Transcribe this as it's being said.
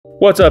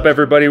What's up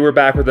everybody, we're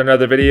back with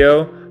another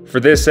video. For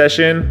this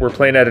session, we're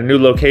playing at a new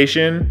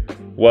location.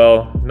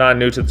 Well, not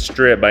new to the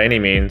strip by any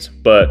means,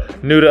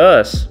 but new to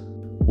us.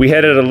 We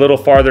headed a little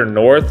farther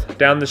north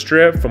down the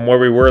strip from where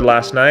we were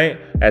last night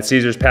at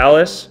Caesar's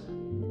Palace.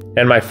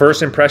 And my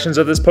first impressions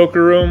of this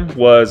poker room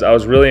was I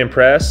was really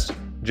impressed.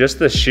 Just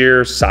the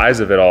sheer size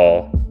of it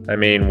all. I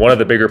mean, one of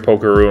the bigger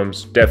poker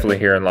rooms definitely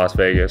here in Las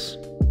Vegas.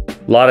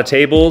 A lot of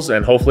tables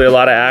and hopefully a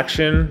lot of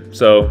action.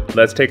 So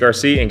let's take our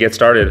seat and get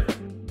started.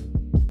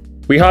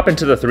 We hop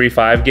into the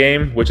 3-5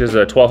 game, which is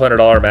a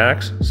 $1,200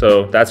 max,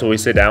 so that's what we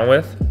sit down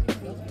with.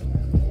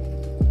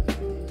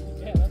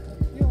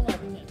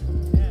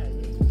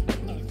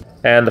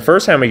 And the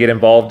first hand we get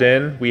involved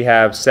in, we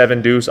have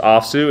 7 deuce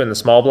offsuit in the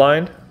small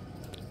blind.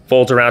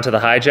 Folds around to the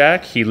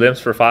hijack, he limps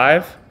for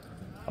 5.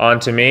 On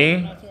to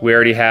me, we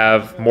already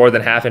have more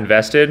than half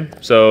invested,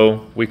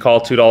 so we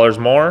call $2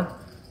 more,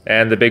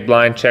 and the big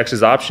blind checks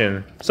his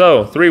option.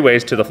 So 3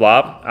 ways to the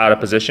flop, out of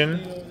position.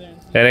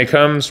 And it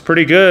comes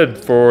pretty good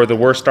for the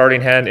worst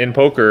starting hand in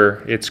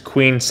poker. It's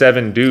Queen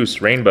 7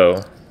 deuce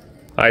rainbow.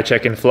 I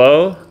check and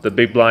flow, the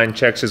big blind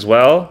checks as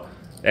well,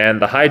 and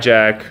the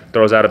hijack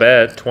throws out a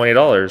bet,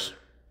 $20.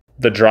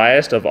 The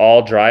driest of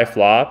all dry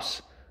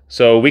flops,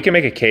 so we can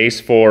make a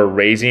case for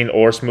raising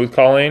or smooth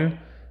calling,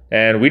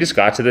 and we just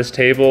got to this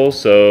table,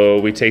 so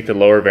we take the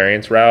lower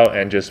variance route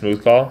and just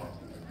smooth call.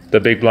 The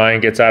big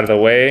blind gets out of the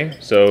way,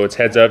 so it's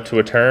heads up to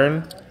a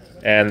turn,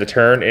 and the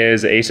turn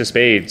is ace of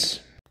spades.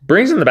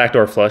 Brings in the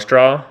backdoor flush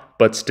draw,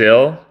 but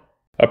still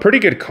a pretty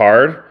good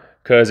card,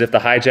 because if the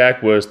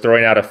hijack was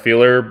throwing out a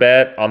feeler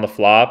bet on the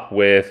flop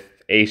with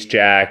ace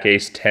jack,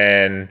 ace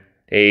 10,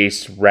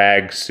 ace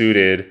rag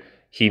suited,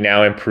 he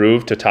now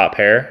improved to top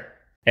pair.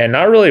 And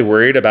not really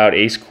worried about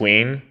ace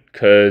queen,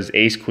 because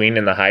ace queen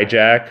in the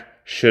hijack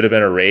should have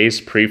been a raise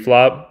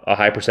pre-flop a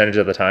high percentage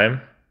of the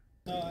time.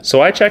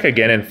 So I check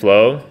again in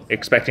flow,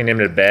 expecting him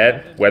to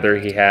bet whether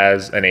he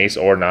has an ace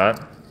or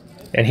not.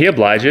 And he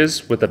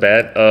obliges with a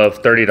bet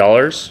of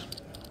 $30.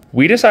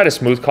 We decide to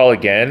smooth call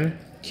again,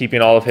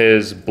 keeping all of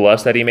his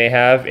bluffs that he may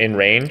have in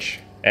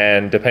range.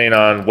 And depending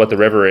on what the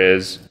river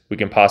is, we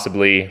can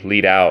possibly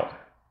lead out.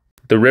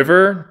 The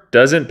river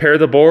doesn't pair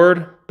the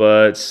board,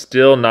 but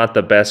still not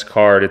the best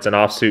card. It's an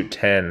offsuit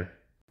 10.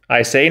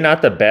 I say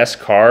not the best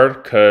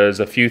card because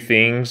a few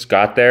things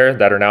got there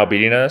that are now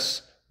beating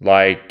us,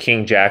 like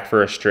king jack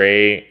for a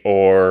straight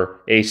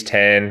or ace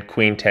 10,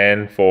 queen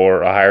 10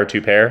 for a higher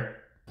 2 pair.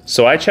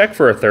 So I check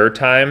for a third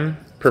time,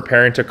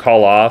 preparing to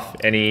call off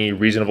any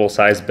reasonable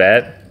size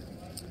bet,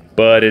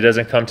 but it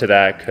doesn't come to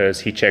that because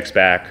he checks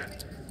back.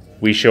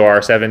 We show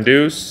our 7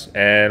 deuce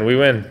and we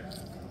win.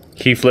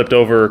 He flipped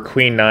over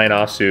queen 9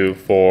 offsuit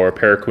for a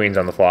pair of queens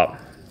on the flop.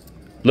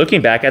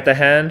 Looking back at the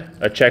hand,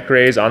 a check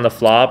raise on the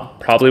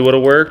flop probably would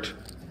have worked,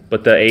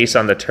 but the ace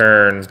on the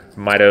turn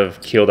might have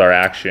killed our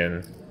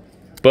action.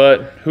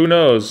 But who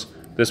knows?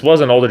 This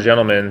was an older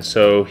gentleman,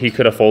 so he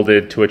could have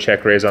folded to a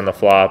check raise on the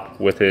flop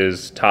with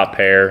his top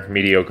pair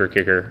mediocre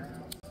kicker.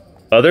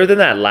 Other than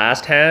that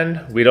last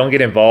hand, we don't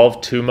get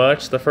involved too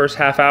much the first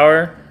half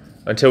hour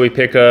until we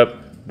pick up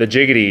the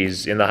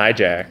Jiggities in the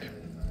hijack.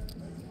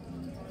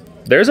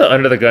 There's an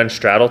under the gun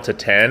straddle to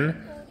 10.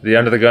 The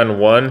under the gun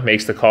 1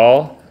 makes the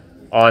call.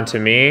 On to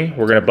me,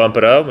 we're gonna bump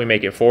it up, we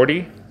make it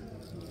 40.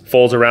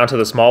 Folds around to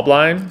the small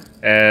blind,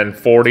 and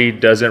 40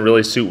 doesn't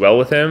really suit well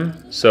with him,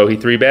 so he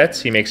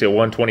 3-bets, he makes it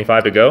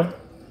 125 to go.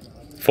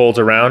 Folds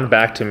around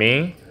back to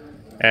me,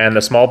 and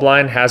the small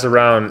blind has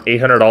around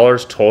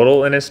 $800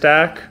 total in his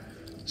stack,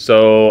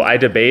 so I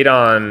debate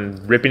on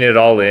ripping it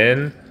all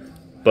in,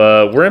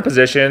 but we're in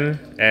position,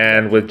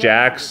 and with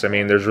jacks, I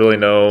mean, there's really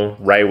no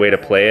right way to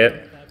play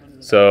it,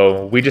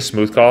 so we just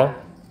smooth call.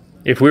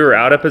 If we were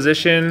out of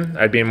position,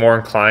 I'd be more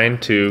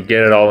inclined to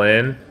get it all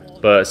in,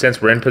 but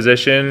since we're in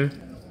position,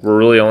 we're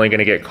really only going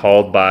to get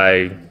called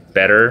by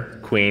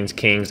better queens,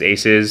 kings,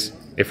 aces,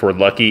 if we're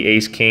lucky,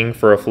 ace king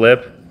for a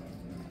flip.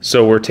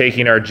 So we're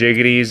taking our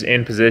Jiggities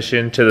in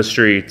position to the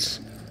streets,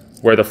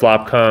 where the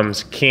flop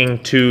comes king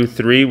 2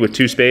 3 with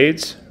 2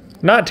 spades.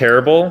 Not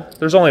terrible,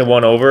 there's only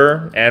 1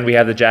 over, and we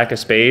have the jack of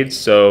spades,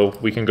 so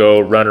we can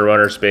go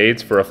runner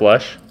spades for a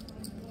flush.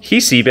 He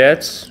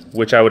c-bets,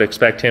 which I would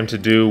expect him to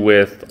do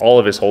with all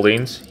of his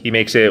holdings. He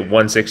makes it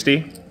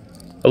 160.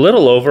 A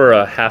little over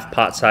a half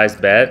pot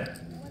sized bet.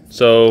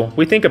 So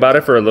we think about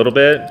it for a little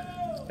bit,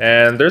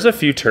 and there's a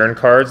few turn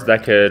cards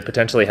that could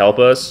potentially help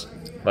us,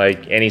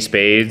 like any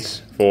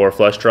spades for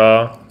flush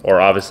draw, or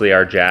obviously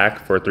our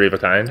jack for 3 of a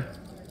kind.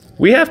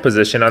 We have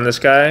position on this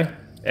guy,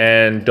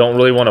 and don't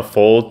really want to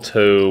fold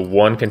to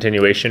 1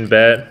 continuation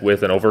bet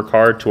with an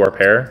overcard to our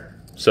pair.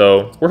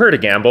 So we're here to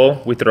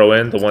gamble, we throw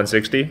in the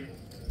 160.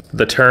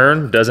 The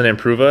turn doesn't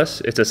improve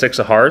us, it's a 6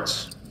 of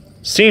hearts.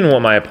 Seeing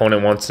what my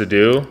opponent wants to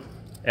do,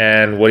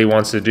 and what he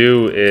wants to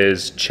do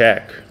is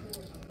check.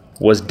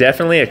 Was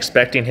definitely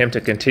expecting him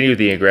to continue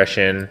the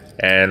aggression,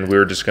 and we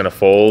were just going to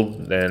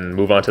fold and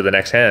move on to the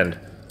next hand.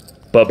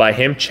 But by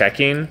him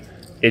checking,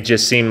 it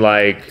just seemed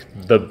like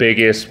the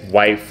biggest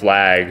white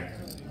flag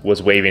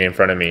was waving in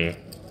front of me.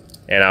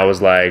 and I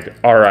was like,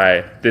 all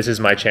right, this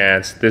is my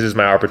chance. This is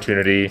my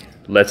opportunity.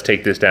 Let's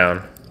take this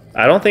down.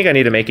 I don't think I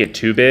need to make it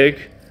too big.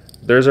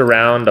 There's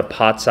around a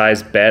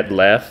pot-sized bet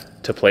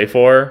left to play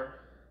for.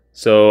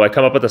 So I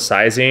come up with a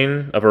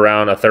sizing of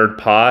around a third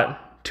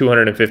pot,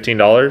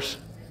 $215.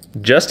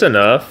 Just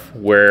enough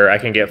where I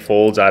can get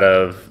folds out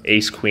of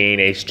ace queen,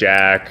 ace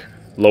jack,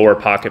 lower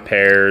pocket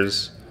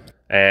pairs,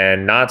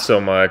 and not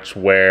so much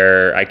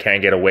where I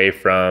can't get away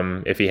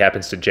from if he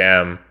happens to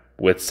jam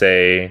with,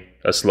 say,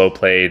 a slow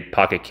played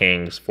pocket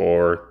kings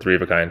for 3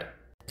 of a kind.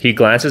 He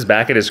glances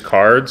back at his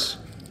cards,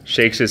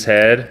 shakes his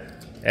head,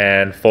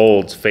 and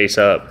folds face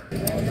up.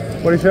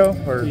 What do you show?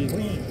 Or...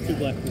 Two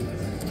black queens.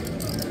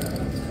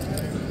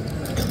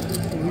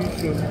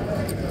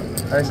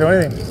 I didn't show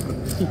anything.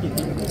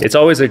 It's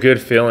always a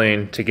good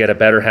feeling to get a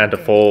better hand to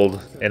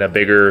fold in a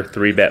bigger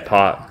 3-bet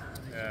pot.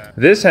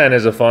 This hand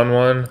is a fun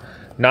one.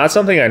 Not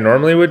something I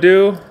normally would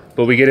do,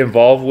 but we get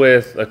involved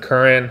with a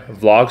current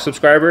vlog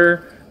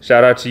subscriber.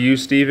 Shout out to you,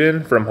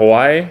 Steven, from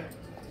Hawaii.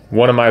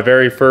 One of my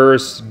very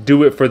first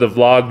do it for the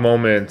vlog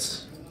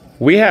moments.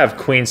 We have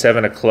queen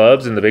 7 of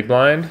clubs in the big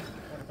blind.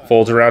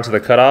 Folds around to the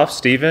cutoff.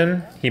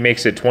 Steven, he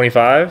makes it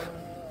 25.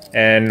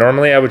 And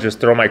normally I would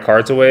just throw my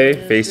cards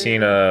away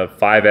facing a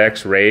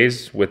 5x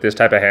raise with this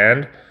type of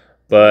hand.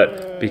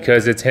 But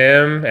because it's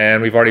him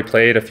and we've already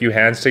played a few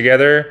hands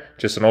together,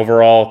 just an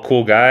overall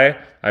cool guy,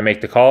 I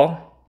make the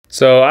call.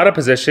 So out of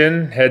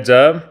position, heads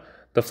up.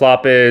 The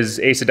flop is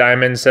ace of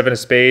diamonds, 7 of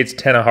spades,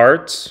 10 of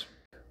hearts.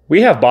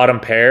 We have bottom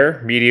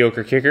pair,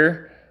 mediocre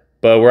kicker,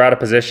 but we're out of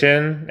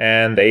position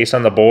and the ace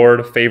on the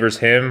board favors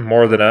him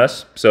more than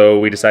us. So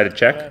we decide to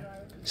check.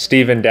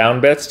 Steven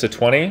down bets to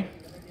 20.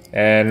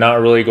 And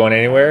not really going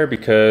anywhere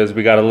because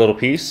we got a little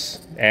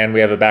piece and we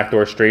have a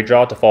backdoor straight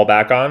draw to fall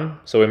back on,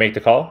 so we make the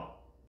call.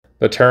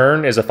 The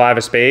turn is a 5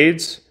 of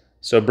spades,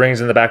 so it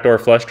brings in the backdoor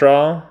flush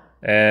draw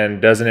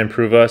and doesn't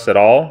improve us at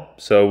all,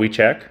 so we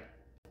check.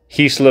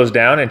 He slows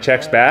down and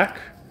checks back.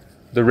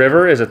 The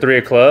river is a 3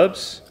 of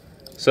clubs,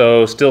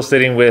 so still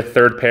sitting with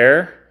third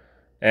pair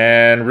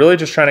and really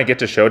just trying to get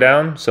to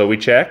showdown, so we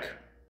check.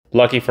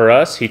 Lucky for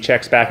us, he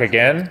checks back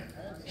again.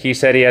 He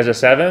said he has a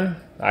 7,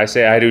 I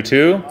say I do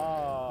too.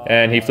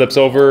 And he flips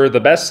over the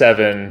best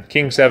 7,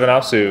 king 7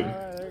 offsuit.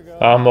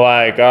 I'm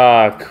like,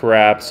 ah,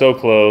 crap, so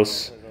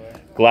close.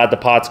 Glad the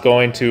pot's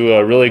going to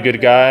a really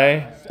good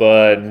guy,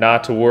 but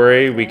not to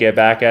worry, we get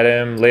back at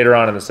him later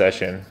on in the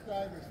session.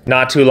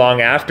 Not too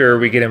long after,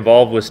 we get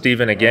involved with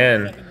Steven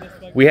again.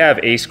 We have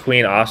ace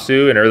queen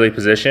offsuit in early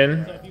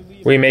position.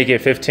 We make it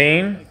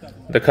 15.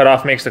 The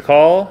cutoff makes the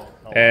call,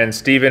 and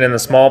Steven in the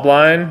small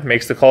blind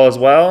makes the call as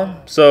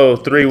well. So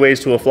 3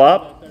 ways to a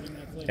flop.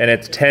 And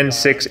it's 10,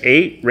 6,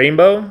 8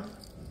 rainbow.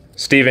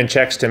 Steven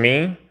checks to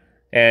me,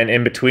 and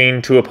in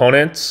between 2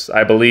 opponents,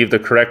 I believe the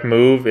correct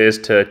move is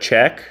to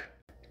check.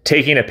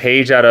 Taking a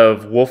page out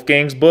of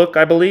Wolfgang's book,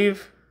 I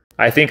believe.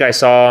 I think I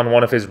saw on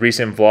one of his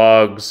recent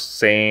vlogs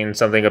saying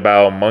something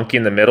about monkey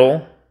in the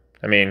middle.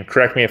 I mean,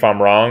 correct me if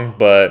I'm wrong,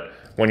 but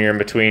when you're in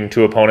between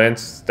 2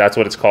 opponents, that's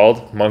what it's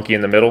called, monkey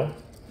in the middle.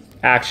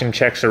 Action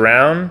checks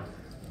around,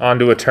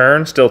 onto a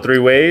turn, still 3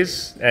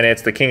 ways, and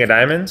it's the king of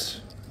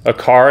diamonds. A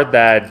card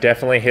that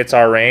definitely hits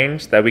our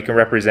range that we can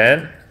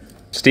represent.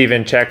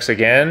 Steven checks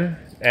again,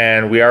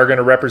 and we are going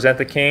to represent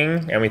the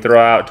king, and we throw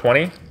out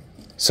 20.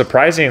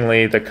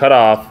 Surprisingly, the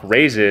cutoff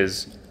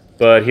raises,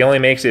 but he only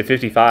makes it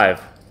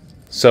 55.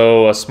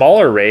 So a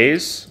smaller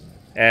raise,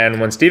 and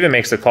when Steven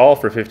makes the call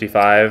for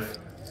 55,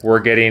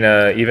 we're getting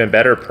an even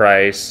better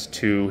price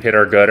to hit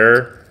our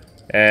gutter,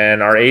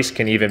 and our ace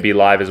can even be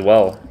live as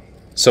well.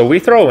 So we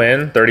throw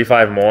in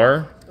 35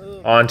 more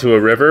onto a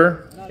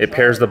river. It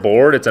pairs the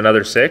board, it's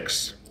another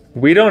 6.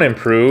 We don't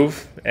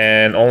improve,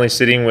 and only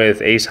sitting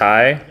with ace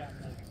high.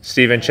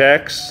 Steven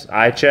checks,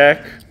 I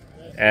check,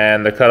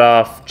 and the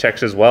cutoff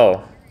checks as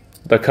well.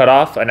 The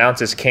cutoff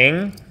announces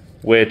king,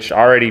 which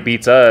already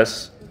beats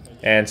us,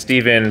 and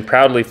Steven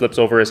proudly flips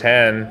over his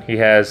hand. He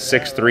has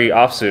 6-3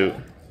 offsuit.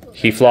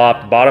 He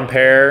flopped bottom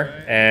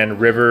pair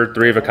and river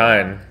 3 of a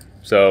kind.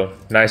 So,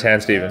 nice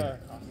hand, Steven.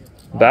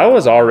 That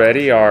was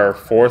already our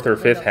 4th or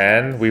 5th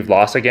hand we've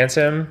lost against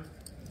him.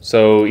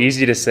 So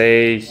easy to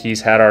say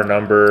he's had our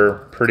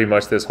number pretty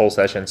much this whole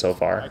session so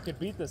far.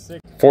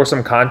 For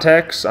some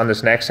context on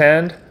this next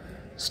hand,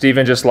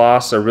 Steven just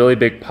lost a really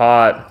big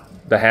pot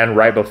the hand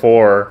right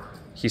before.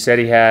 He said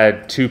he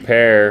had 2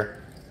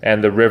 pair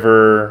and the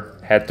river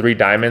had 3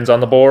 diamonds on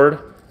the board.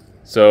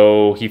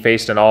 So he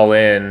faced an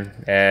all-in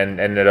and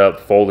ended up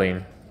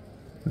folding.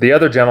 The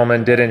other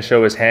gentleman didn't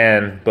show his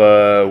hand,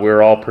 but we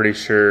were all pretty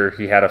sure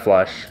he had a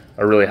flush,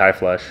 a really high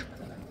flush.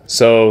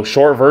 So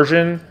short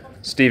version,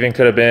 Steven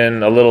could have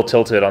been a little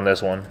tilted on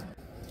this one.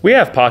 We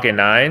have pocket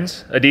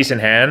 9s, a decent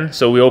hand,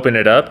 so we open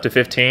it up to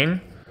 15.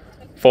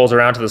 Folds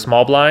around to the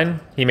small blind,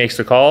 he makes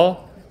the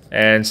call,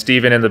 and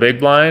Steven in the big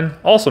blind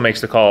also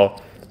makes the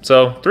call.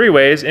 So 3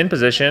 ways in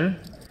position,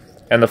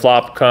 and the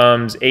flop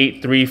comes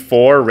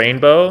 8-3-4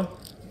 rainbow,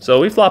 so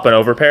we flop an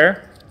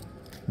overpair.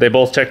 They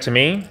both check to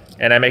me,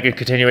 and I make a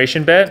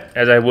continuation bet,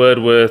 as I would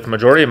with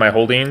majority of my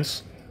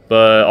holdings,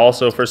 but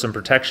also for some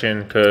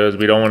protection because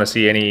we don't want to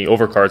see any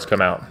overcards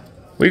come out.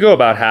 We go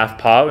about half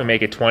pot, we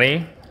make it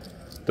 20.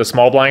 The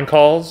small blind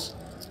calls,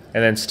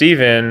 and then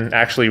Steven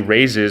actually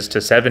raises to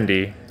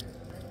 70.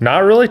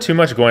 Not really too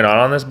much going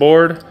on this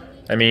board.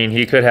 I mean,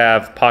 he could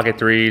have pocket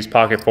threes,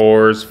 pocket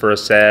fours for a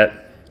set,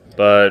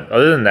 but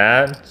other than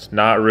that, it's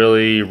not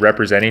really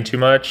representing too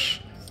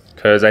much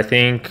because I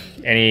think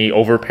any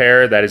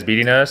overpair that is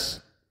beating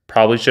us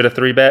probably should have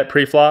 3-bet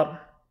pre-flop,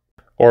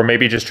 or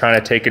maybe just trying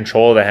to take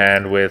control of the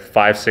hand with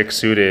 5-6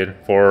 suited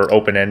for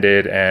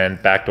open-ended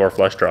and backdoor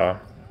flush draw.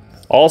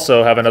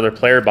 Also have another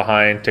player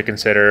behind to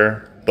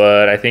consider,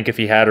 but I think if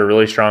he had a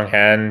really strong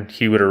hand,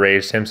 he would have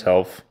raised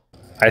himself.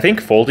 I think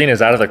folding is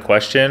out of the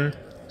question,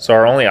 so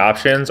our only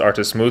options are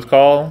to smooth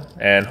call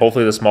and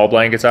hopefully the small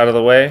blind gets out of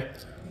the way,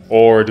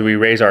 or do we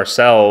raise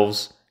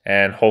ourselves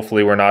and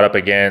hopefully we're not up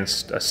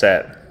against a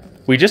set.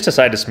 We just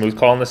decide to smooth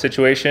call in this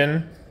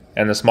situation,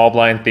 and the small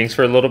blind thinks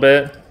for a little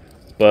bit,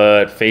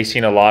 but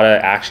facing a lot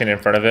of action in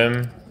front of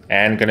him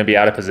and going to be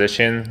out of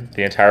position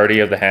the entirety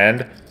of the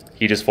hand,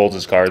 he just folds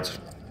his cards.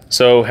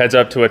 So heads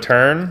up to a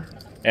turn,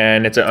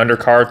 and it's an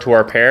undercard to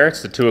our pair.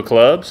 It's the 2 of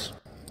clubs.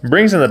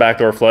 Brings in the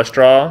backdoor flush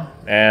draw,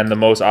 and the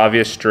most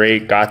obvious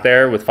straight got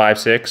there with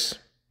 5-6.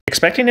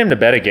 Expecting him to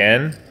bet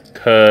again,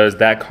 because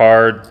that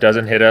card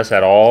doesn't hit us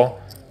at all.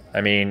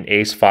 I mean,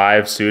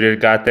 ace-5 suited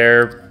got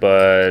there,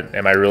 but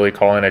am I really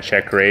calling a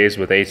check raise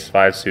with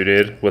ace-5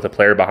 suited with a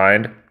player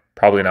behind?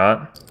 Probably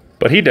not.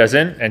 But he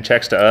doesn't, and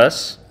checks to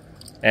us.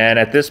 And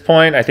at this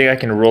point, I think I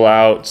can rule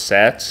out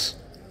sets,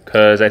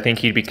 because I think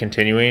he'd be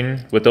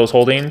continuing with those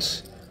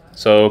holdings.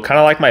 So kind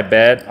of like my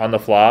bet on the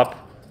flop,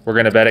 we're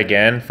going to bet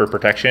again for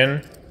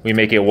protection. We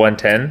make it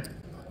 110.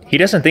 He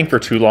doesn't think for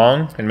too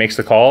long and makes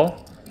the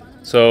call.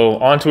 So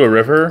onto a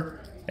river,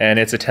 and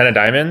it's a 10 of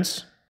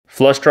diamonds.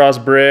 Flush draws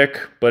brick,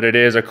 but it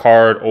is a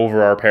card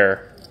over our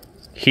pair.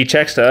 He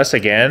checks to us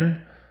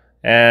again,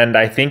 and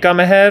I think I'm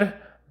ahead,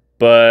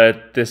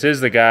 but this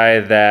is the guy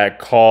that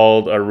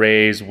called a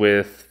raise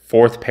with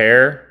 4th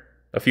pair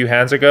a few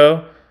hands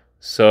ago.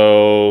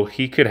 So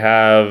he could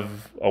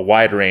have a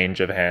wide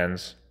range of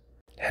hands.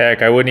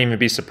 Heck, I wouldn't even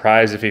be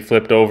surprised if he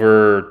flipped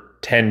over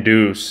 10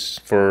 deuce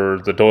for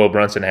the Doyle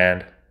Brunson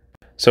hand.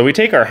 So we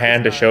take our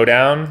hand to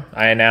showdown.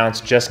 I announce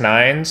just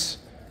 9s,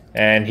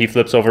 and he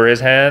flips over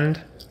his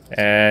hand,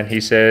 and he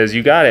says,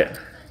 "You got it."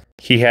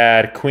 He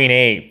had queen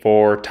 8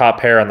 for top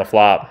pair on the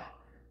flop.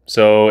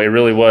 So it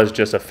really was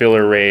just a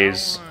filler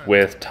raise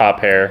with top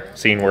pair,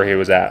 seeing where he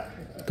was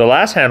at. The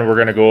last hand we're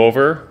going to go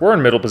over, we're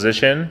in middle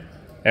position,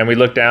 and we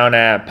look down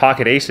at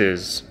pocket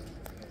aces.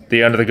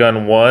 The under the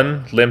gun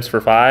 1 limps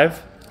for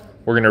 5.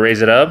 We're going to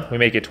raise it up. We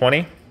make it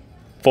 20.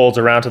 Folds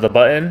around to the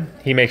button.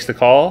 He makes the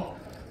call.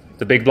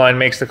 The big blind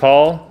makes the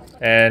call.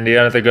 And the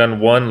under the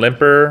gun 1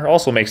 limper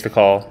also makes the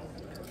call.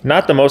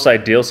 Not the most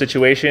ideal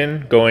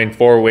situation, going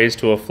 4 ways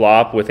to a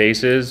flop with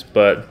aces,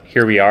 but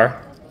here we are.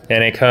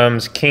 And it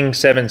comes king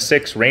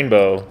 7-6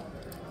 rainbow.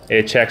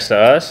 It checks to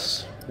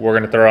us. We're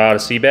going to throw out a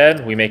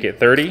c-bet. We make it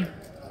 30.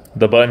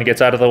 The button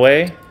gets out of the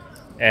way.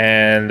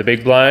 And the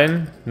big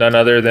blind, none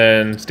other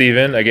than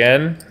Steven,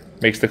 again,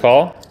 makes the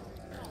call.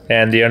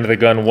 And the under the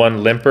gun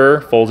 1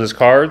 limper folds his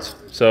cards,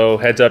 so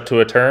heads up to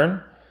a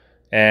turn.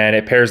 And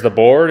it pairs the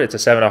board. It's a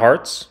 7 of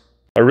hearts.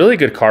 A really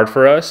good card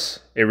for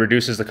us. It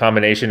reduces the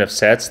combination of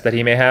sets that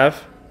he may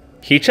have.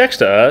 He checks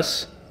to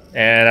us,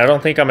 and I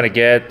don't think I'm going to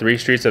get 3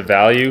 streets of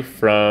value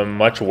from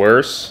much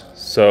worse.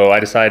 So I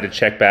decided to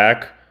check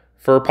back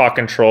for pot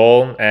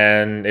control,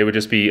 and it would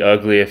just be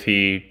ugly if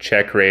he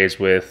check raised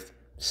with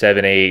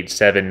 7-8,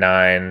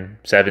 7-9,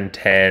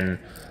 7-10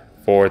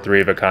 for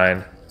 3 of a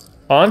kind.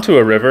 Onto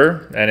a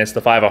river, and it's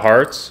the 5 of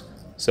hearts.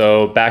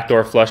 So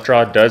backdoor flush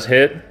draw does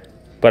hit,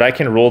 but I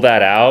can rule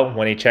that out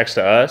when he checks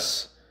to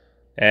us.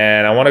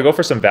 And I want to go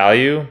for some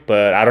value,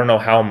 but I don't know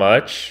how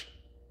much.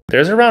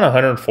 There's around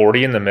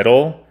 140 in the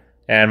middle,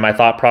 and my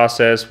thought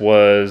process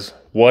was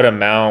what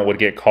amount would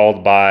get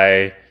called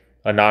by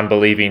a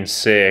non-believing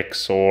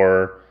 6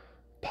 or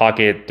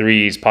pocket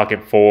 3s,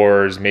 pocket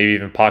 4s, maybe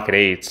even pocket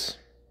 8s.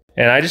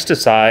 And I just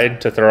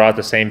decide to throw out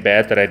the same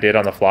bet that I did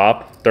on the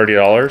flop,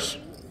 $30.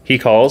 He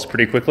calls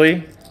pretty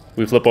quickly.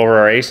 We flip over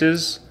our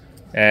aces,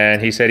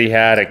 and he said he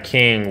had a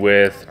king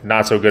with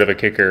not so good of a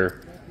kicker.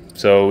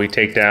 So we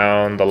take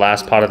down the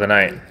last pot of the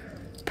night.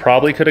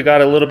 Probably could have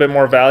got a little bit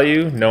more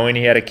value knowing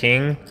he had a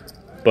king,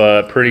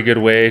 but pretty good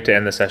way to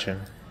end the session.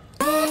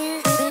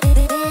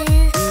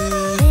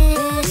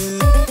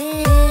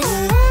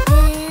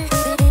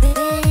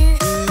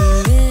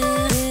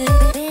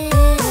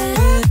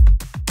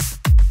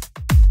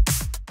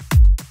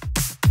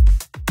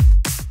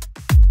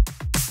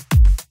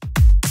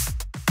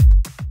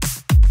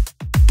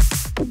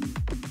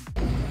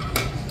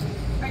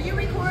 Are you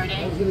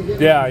recording?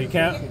 Yeah, you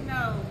can't. No.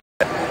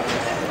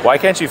 Why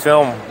can't you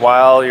film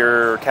while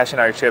you're cashing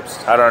out your chips?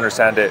 I don't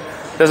understand it.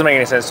 It doesn't make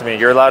any sense to me.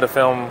 You're allowed to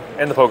film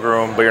in the poker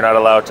room, but you're not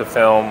allowed to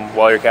film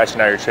while you're cashing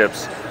out your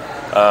chips.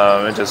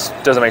 It just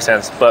doesn't make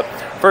sense. But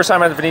first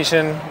time at the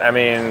Venetian, I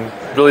mean,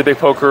 really big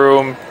poker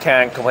room,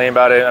 can't complain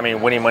about it. I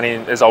mean, winning money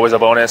is always a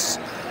bonus.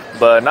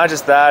 But not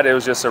just that, it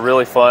was just a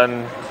really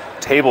fun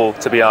table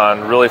to be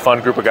on, really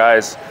fun group of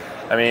guys.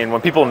 I mean,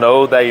 when people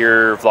know that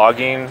you're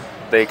vlogging,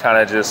 they kind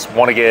of just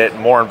want to get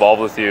more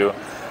involved with you.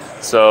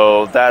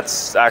 So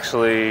that's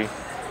actually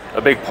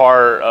a big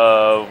part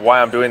of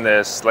why I'm doing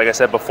this. Like I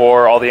said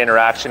before, all the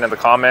interaction in the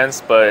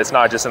comments, but it's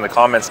not just in the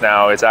comments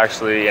now, it's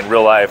actually in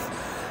real life.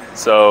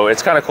 So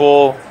it's kind of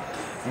cool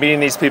meeting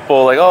these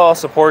people, like, oh, I'll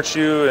support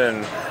you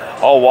and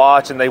I'll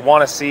watch, and they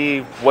want to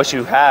see what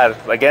you had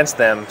against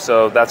them.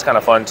 So that's kind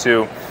of fun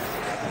too.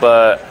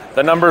 But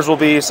the numbers will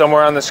be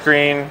somewhere on the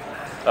screen.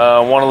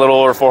 Won a little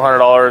over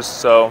 $400,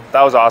 so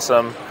that was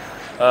awesome.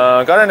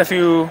 Got in a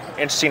few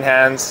interesting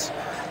hands,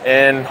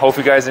 and hope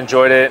you guys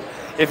enjoyed it.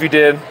 If you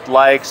did,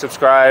 like,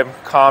 subscribe,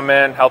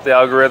 comment, help the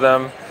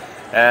algorithm.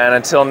 And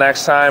until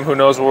next time, who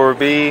knows where we'll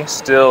be.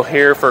 Still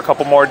here for a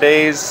couple more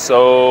days.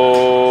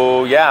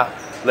 So yeah,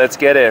 let's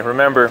get it.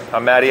 Remember,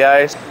 I'm Matty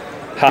Ice.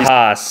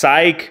 Haha,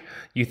 psych.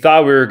 You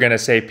thought we were gonna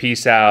say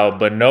peace out,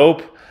 but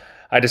nope.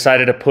 I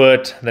decided to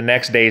put the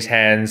next day's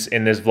hands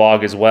in this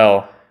vlog as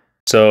well.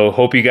 So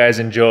hope you guys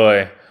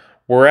enjoy.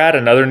 We're at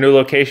another new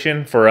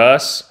location for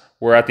us.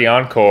 We're at the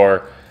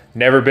Encore.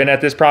 Never been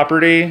at this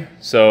property,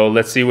 so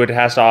let's see what it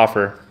has to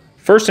offer.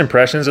 First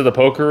impressions of the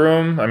poker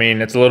room, I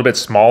mean, it's a little bit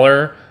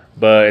smaller,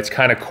 but it's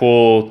kind of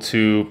cool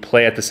to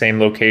play at the same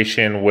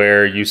location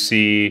where you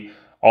see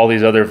all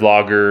these other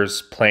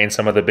vloggers playing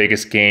some of the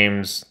biggest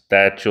games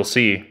that you'll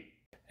see.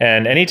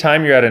 And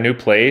anytime you're at a new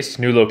place,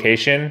 new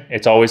location,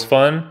 it's always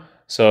fun,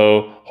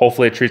 so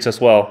hopefully it treats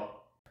us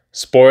well.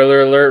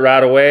 Spoiler alert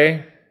right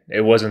away,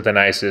 it wasn't the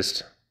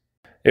nicest.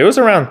 It was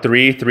around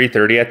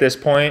 3:30 at this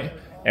point,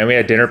 and we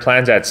had dinner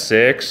plans at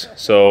 6,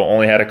 so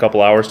only had a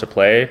couple hours to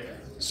play.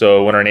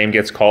 So when our name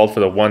gets called for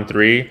the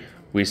 1-3,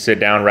 we sit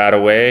down right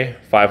away,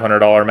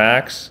 $500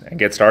 max, and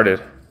get started.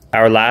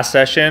 Our last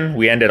session,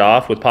 we ended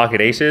off with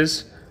pocket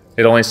aces.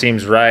 It only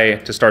seems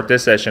right to start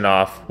this session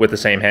off with the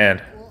same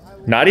hand.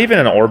 Not even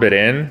an orbit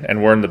in,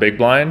 and we're in the big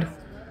blind.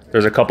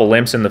 There's a couple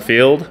limps in the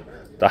field.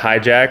 The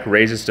hijack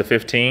raises to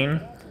 15,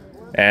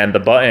 and the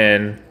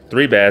button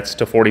 3-bets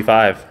to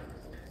 45.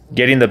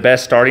 Getting the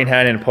best starting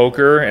hand in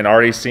poker and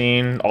already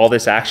seeing all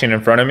this action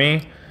in front of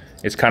me,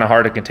 it's kind of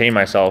hard to contain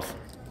myself.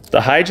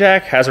 The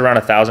hijack has around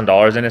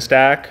 $1,000 in his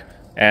stack,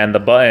 and the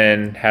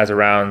button has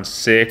around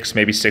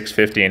maybe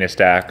 $650 in his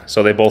stack,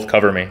 so they both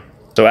cover me.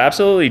 So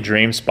absolutely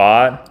dream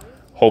spot,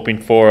 hoping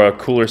for a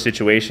cooler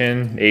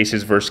situation,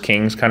 aces versus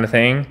kings kind of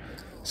thing.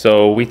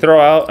 So we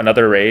throw out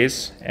another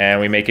raise, and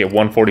we make it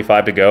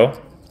 145 to go.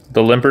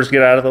 The limpers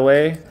get out of the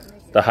way,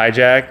 the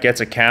hijack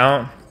gets a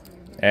count,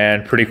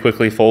 and pretty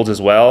quickly folds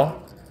as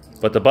well.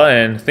 But the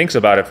button thinks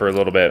about it for a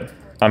little bit.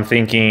 I'm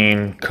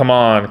thinking, come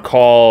on,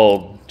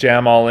 call,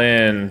 jam all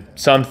in,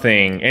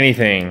 something,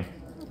 anything.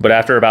 But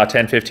after about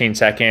 10-15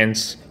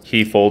 seconds,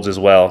 he folds as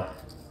well.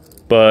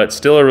 But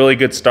still a really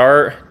good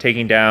start,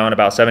 taking down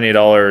about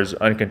 $70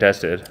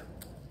 uncontested.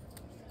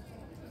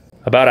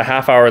 About a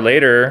half hour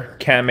later,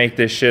 can't make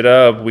this shit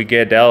up, we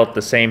get dealt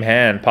the same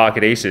hand,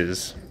 pocket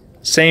aces.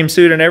 Same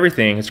suit and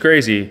everything, it's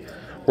crazy.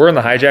 We're in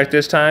the hijack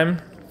this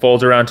time.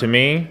 Folds around to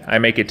me, I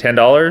make it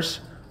 $10,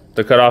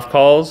 the cutoff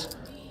calls,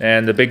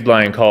 and the big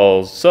blind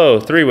calls. So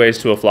 3 ways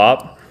to a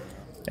flop,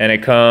 and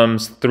it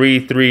comes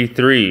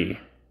 3-3-3.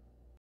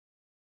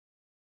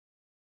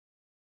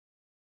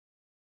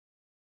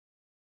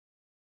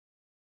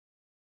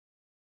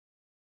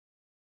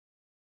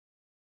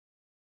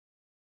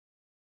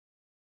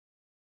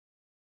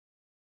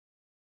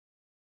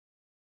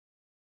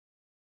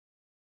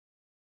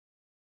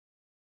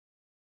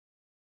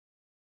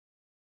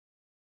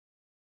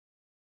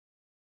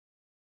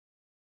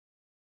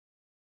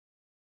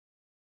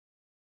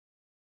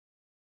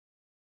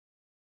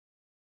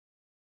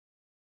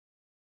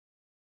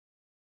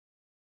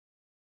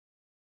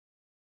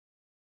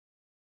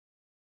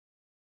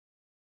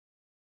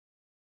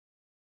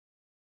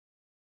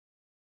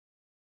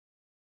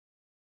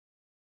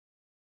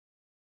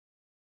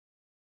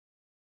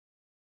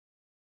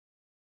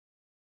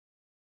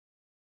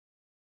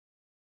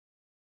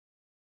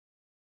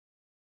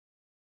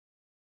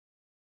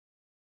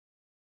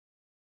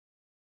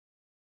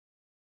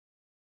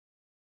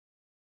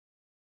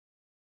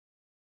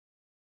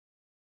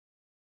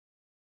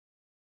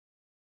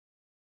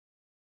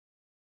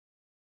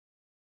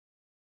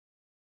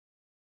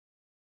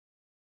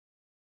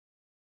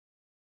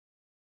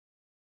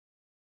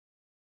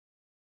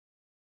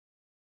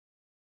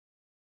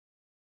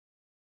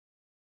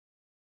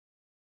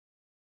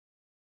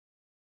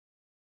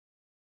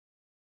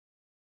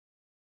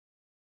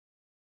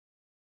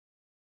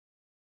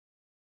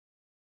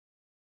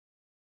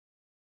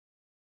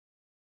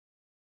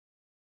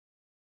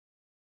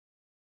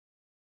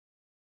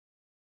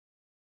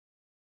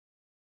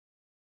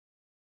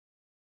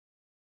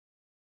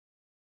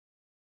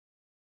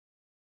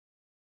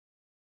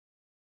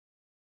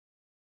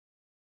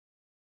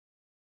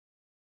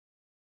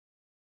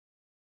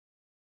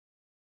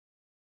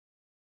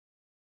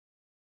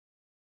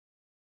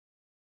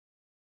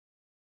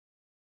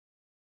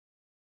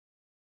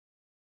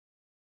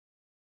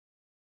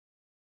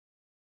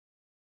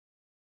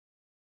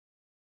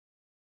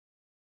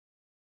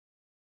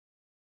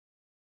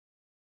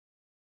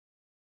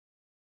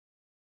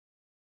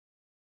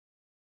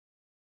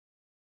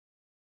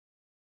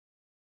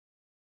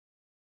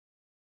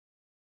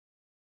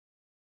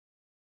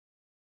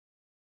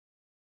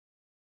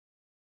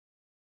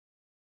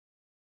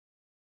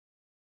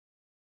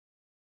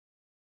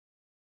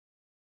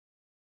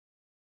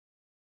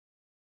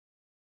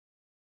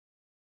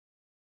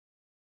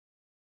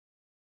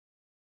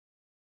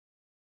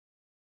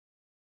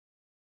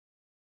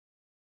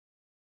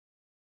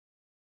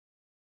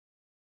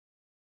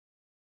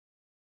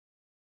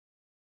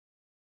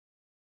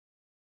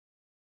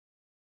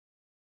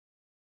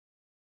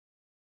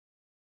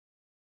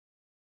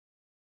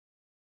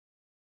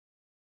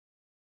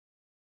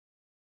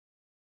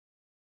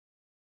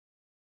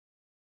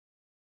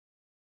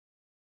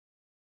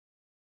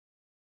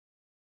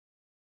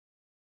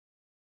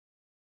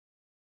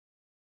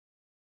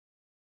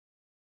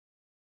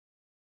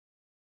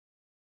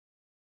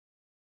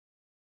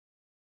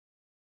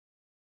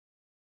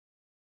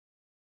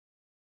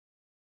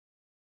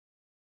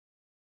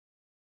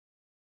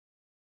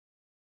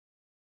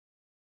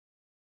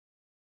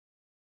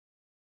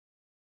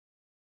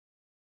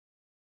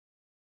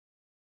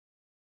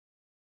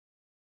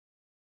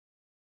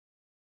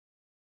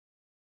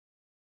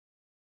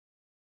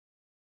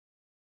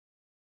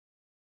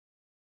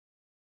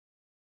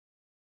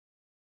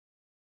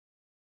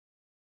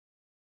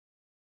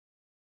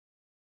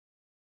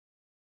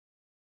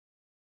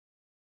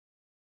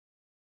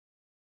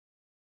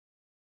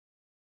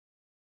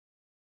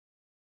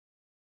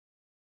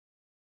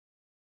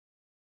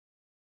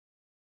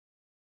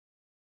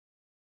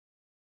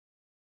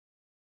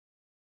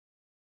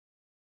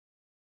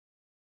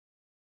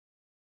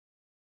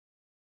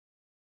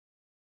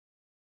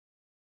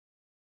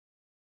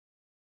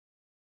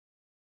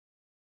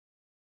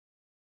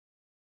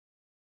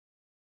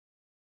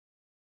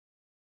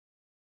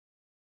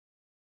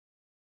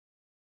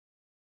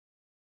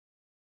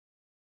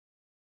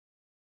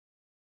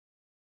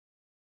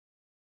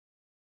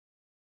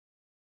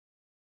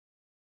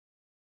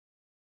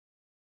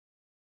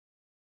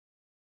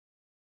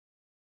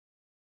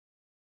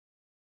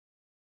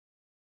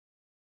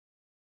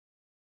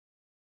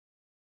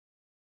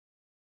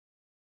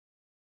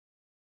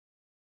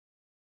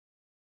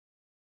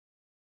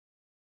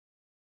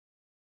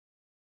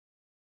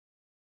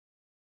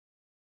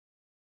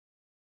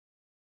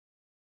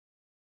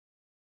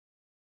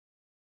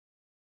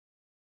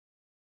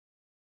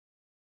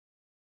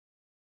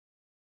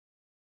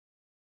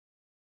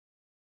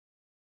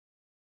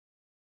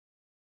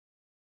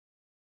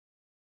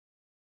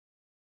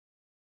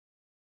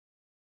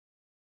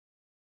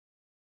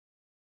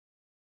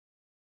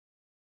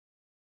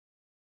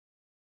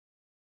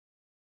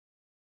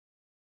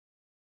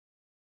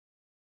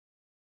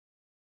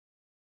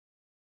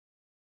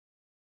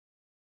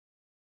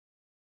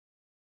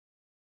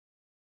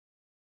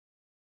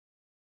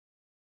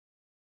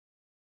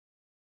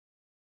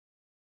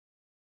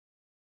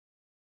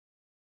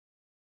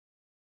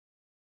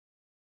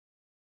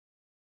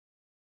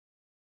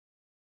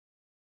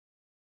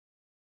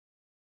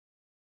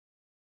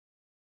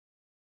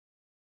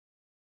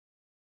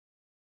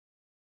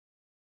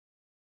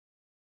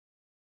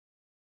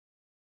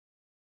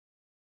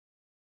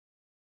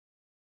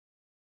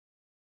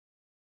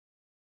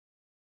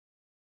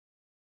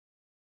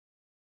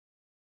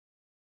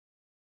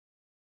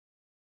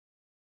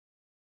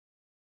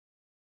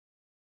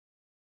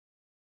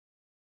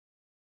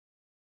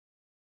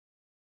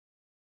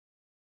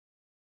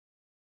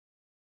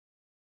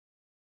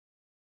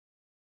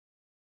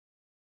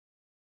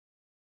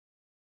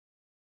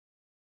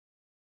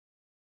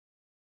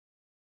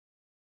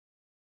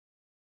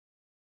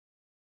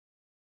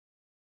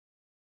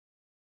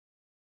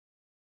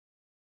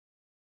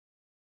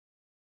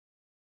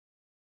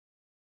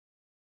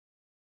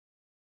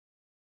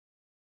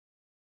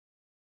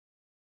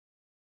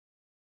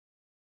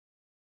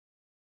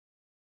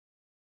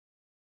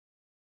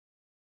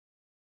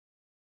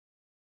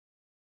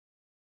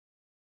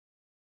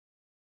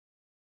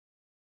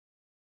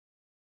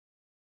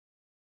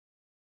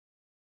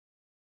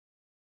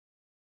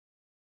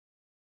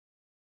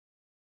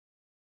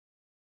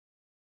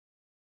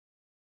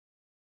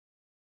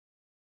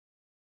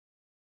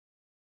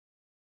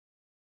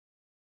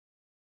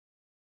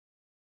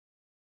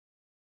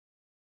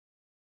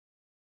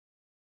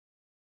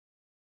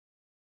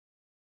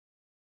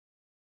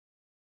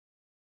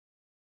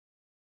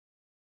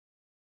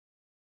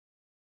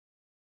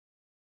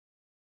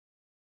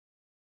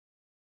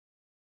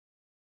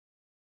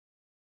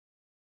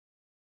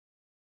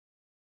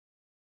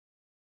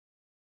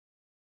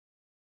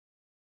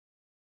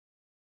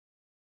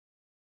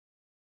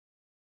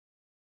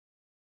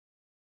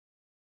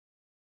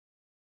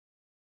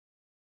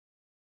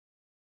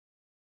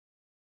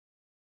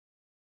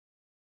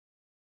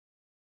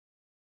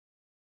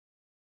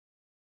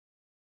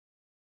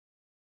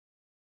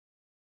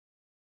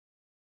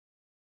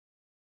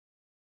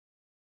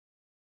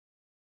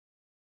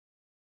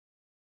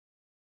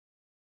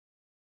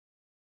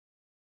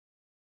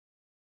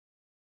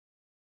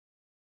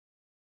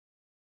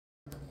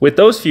 With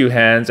those few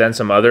hands and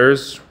some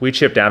others, we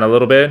chip down a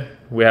little bit.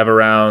 We have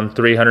around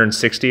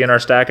 360 in our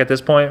stack at this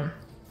point.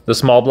 The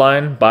small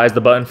blind buys the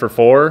button for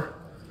 4,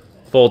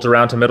 folds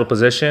around to middle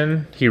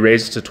position, he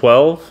raises to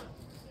 12,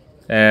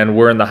 and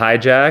we're in the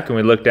hijack and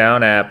we look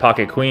down at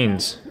pocket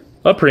queens.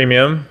 A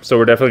premium, so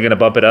we're definitely gonna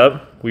bump it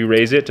up. We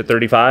raise it to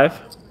 35.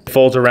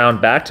 Folds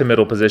around back to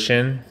middle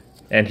position,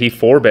 and he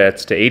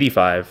 4-bets to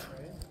 85.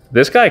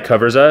 This guy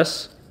covers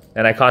us,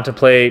 and I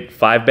contemplate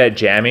 5-bet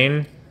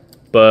jamming,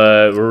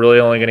 but we're really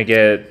only gonna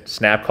get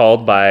snap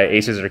called by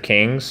aces or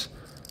kings.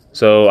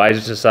 So I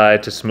just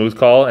decide to smooth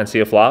call and see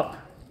a flop.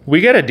 We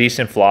get a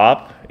decent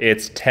flop.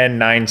 It's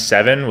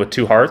 10-9-7 with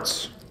 2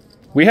 hearts.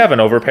 We have an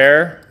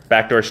overpair,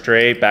 backdoor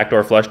straight,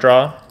 backdoor flush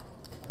draw.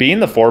 Being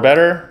the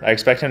 4-better, I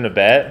expect him to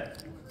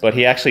bet, but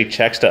he actually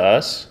checks to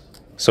us.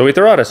 So we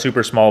throw out a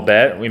super small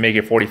bet. We make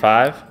it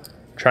 45,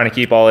 trying to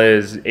keep all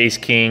his ace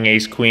king,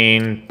 ace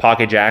queen,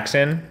 pocket jacks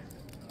in.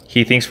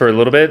 He thinks for a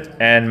little bit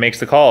and makes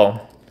the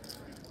call.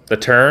 The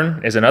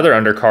turn is another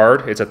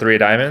undercard. It's a 3 of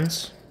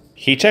diamonds.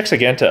 He checks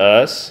again to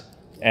us,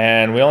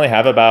 and we only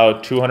have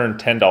about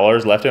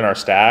 $210 left in our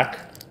stack.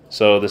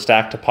 So the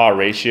stack to pot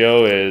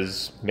ratio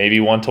is maybe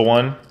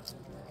 1-to-1.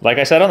 Like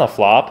I said on the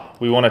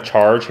flop, we want to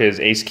charge his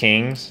ace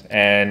kings,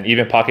 and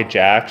even pocket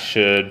jacks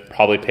should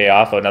probably pay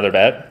off another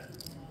bet.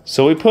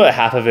 So we put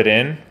half of it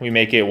in. We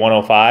make it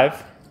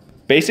 105,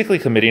 basically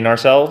committing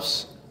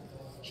ourselves.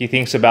 He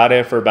thinks about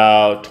it for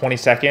about 20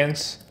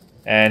 seconds,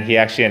 and he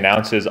actually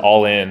announces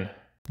all in.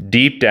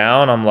 Deep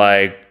down, I'm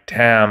like,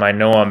 damn, I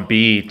know I'm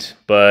beat,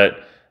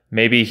 but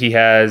maybe he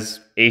has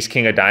ace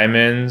king of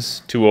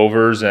diamonds, 2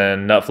 overs,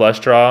 and nut flush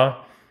draw.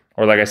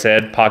 Or like I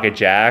said, pocket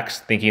jacks,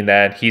 thinking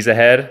that he's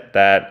ahead,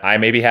 that I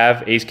maybe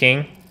have ace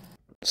king.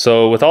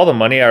 So with all the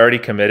money I already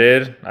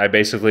committed, I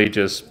basically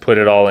just put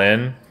it all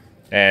in.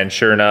 And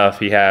sure enough,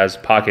 he has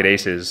pocket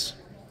aces.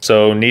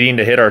 So needing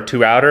to hit our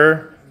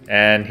 2-outer,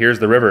 and here's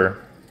the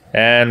river.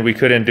 And we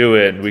couldn't do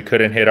it. We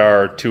couldn't hit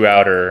our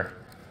 2-outer.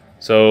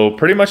 So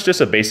pretty much just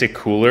a basic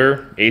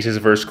cooler, aces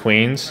versus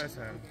queens,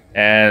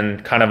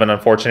 and kind of an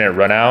unfortunate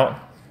run out.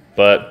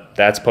 But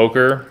that's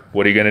poker.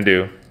 What are you gonna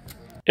do?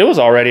 It was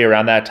already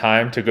around that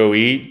time to go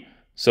eat,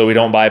 so we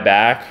don't buy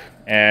back,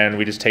 and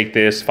we just take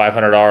this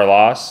 $500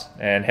 loss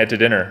and head to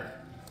dinner.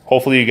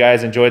 Hopefully you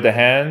guys enjoyed the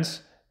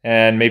hands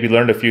and maybe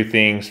learned a few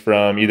things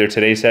from either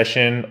today's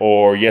session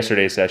or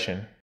yesterday's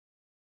session.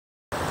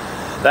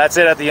 That's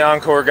it at the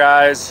Encore,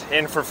 guys.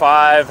 In for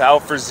 5,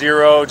 out for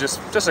 0,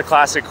 just a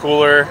classic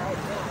cooler.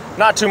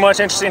 Not too much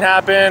interesting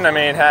happened. I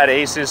mean, had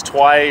aces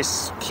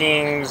twice,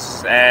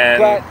 kings,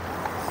 and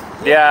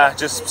yeah,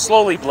 just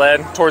slowly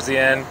bled towards the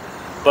end.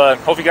 But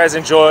hope you guys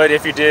enjoyed.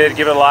 If you did,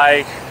 give it a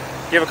like,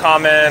 give a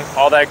comment,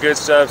 all that good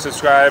stuff,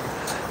 subscribe.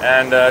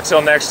 And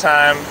until next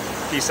time,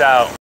 peace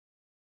out.